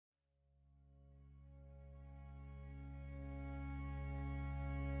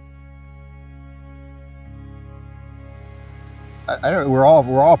we're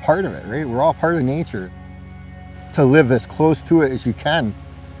all part of it, right? We're all part of nature. To live as close to it as you can,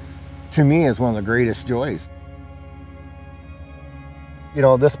 to me, is one of the greatest joys. You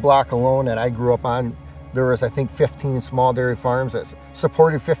know, this block alone that I grew up on, there was, I think, 15 small dairy farms that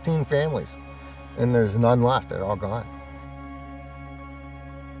supported 15 families, and there's none left. They're all gone.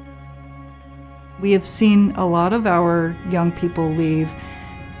 We have seen a lot of our young people leave,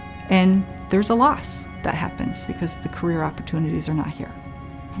 and there's a loss that happens because the career opportunities are not here.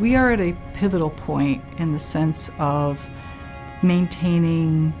 We are at a pivotal point in the sense of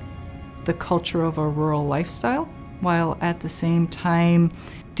maintaining the culture of a rural lifestyle, while at the same time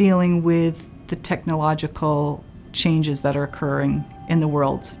dealing with the technological changes that are occurring in the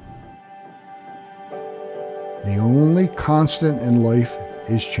world. The only constant in life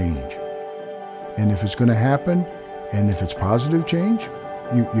is change. And if it's going to happen, and if it's positive change,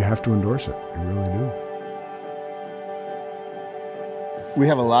 you have to endorse it. You really do. We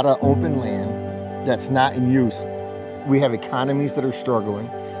have a lot of open land that's not in use. We have economies that are struggling.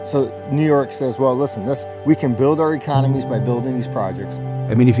 So New York says, well, listen, we can build our economies by building these projects.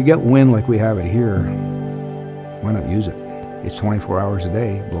 I mean, if you get wind like we have it here, why not use it? It's 24 hours a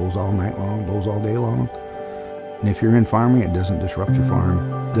day, blows all night long, blows all day long. And if you're in farming, it doesn't disrupt your farm.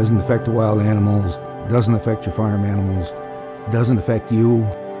 It doesn't affect the wild animals, doesn't affect your farm animals, doesn't affect you.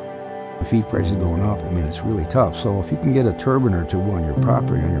 The feed price is going up. I mean, it's really tough. So if you can get a turbine or two on your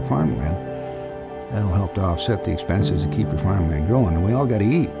property, on your farmland, that'll help to offset the expenses to keep your farmland growing. And we all got to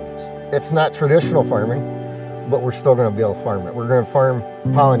eat. It's not traditional farming, but we're still going to be able to farm it. We're going to farm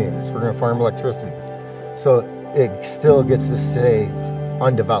pollinators. We're going to farm electricity. So it still gets to stay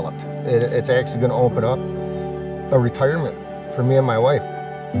undeveloped. It's actually going to open up a retirement for me and my wife.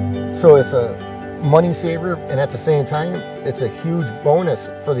 So it's a money saver, and at the same time, it's a huge bonus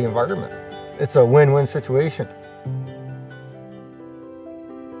for the environment. It's a win-win situation.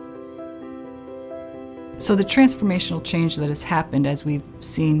 So the transformational change that has happened as we've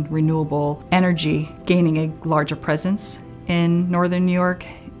seen renewable energy gaining a larger presence in northern New York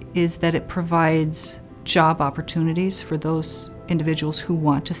is that it provides job opportunities for those individuals who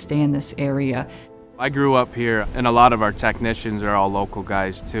want to stay in this area. I grew up here, and a lot of our technicians are all local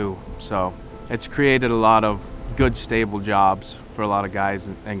guys too, so it's created a lot of good, stable jobs for a lot of guys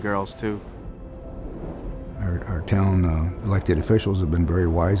and girls too. Our town elected officials have been very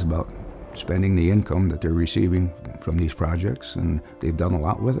wise about spending the income that they're receiving from these projects, and they've done a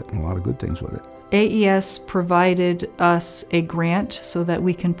lot with it, and a lot of good things with it. AES provided us a grant so that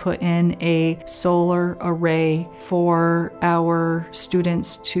we can put in a solar array for our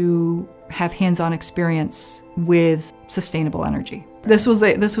students to have hands-on experience with sustainable energy. This was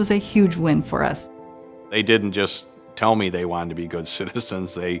a huge win for us. They didn't just tell me they wanted to be good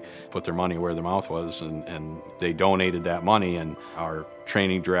citizens. They put their money where their mouth was, and they donated that money, and our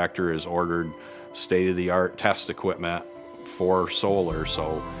training director has ordered state-of-the-art test equipment for solar,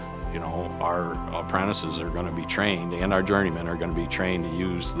 so you know, our apprentices are going to be trained, and our journeymen are going to be trained to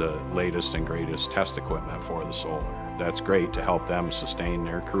use the latest and greatest test equipment for the solar. That's great to help them sustain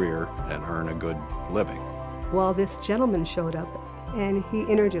their career and earn a good living. Well, this gentleman showed up, and he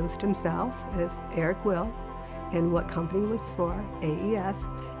introduced himself as Eric Will and what company was for, AES,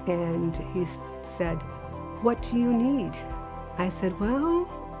 and he said, "What do you need?" I said, "Well,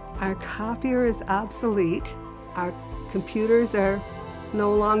 our copier is obsolete. Our computers are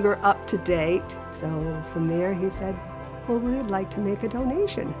no longer up to date." So from there he said, "Well, we'd like to make a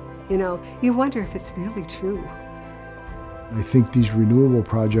donation." You know, you wonder if it's really true. I think these renewable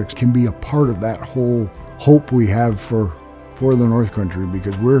projects can be a part of that whole hope we have for the North Country,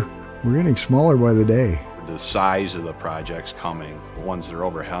 because we're getting smaller by the day. The size of the projects coming, the ones that are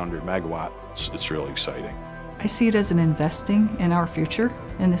over 100 megawatts, it's really exciting. I see it as an investing in our future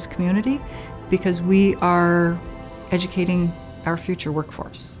in this community, because we are educating our future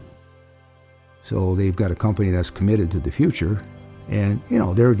workforce. So they've got a company that's committed to the future, and you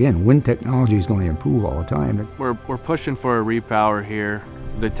know, there again, wind technology is going to improve all the time. We're pushing for a repower here.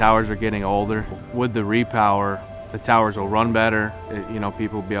 The towers are getting older. With the repower, the towers will run better. You know,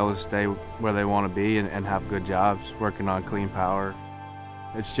 people will be able to stay where they want to be and have good jobs working on clean power.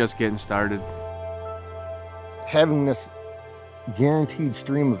 It's just getting started. Having this guaranteed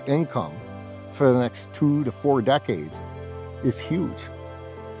stream of income for the next 2 to 4 decades is huge.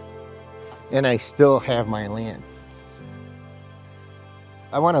 And I still have my land.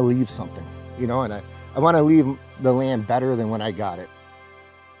 I want to leave something, you know, and I want to leave the land better than when I got it.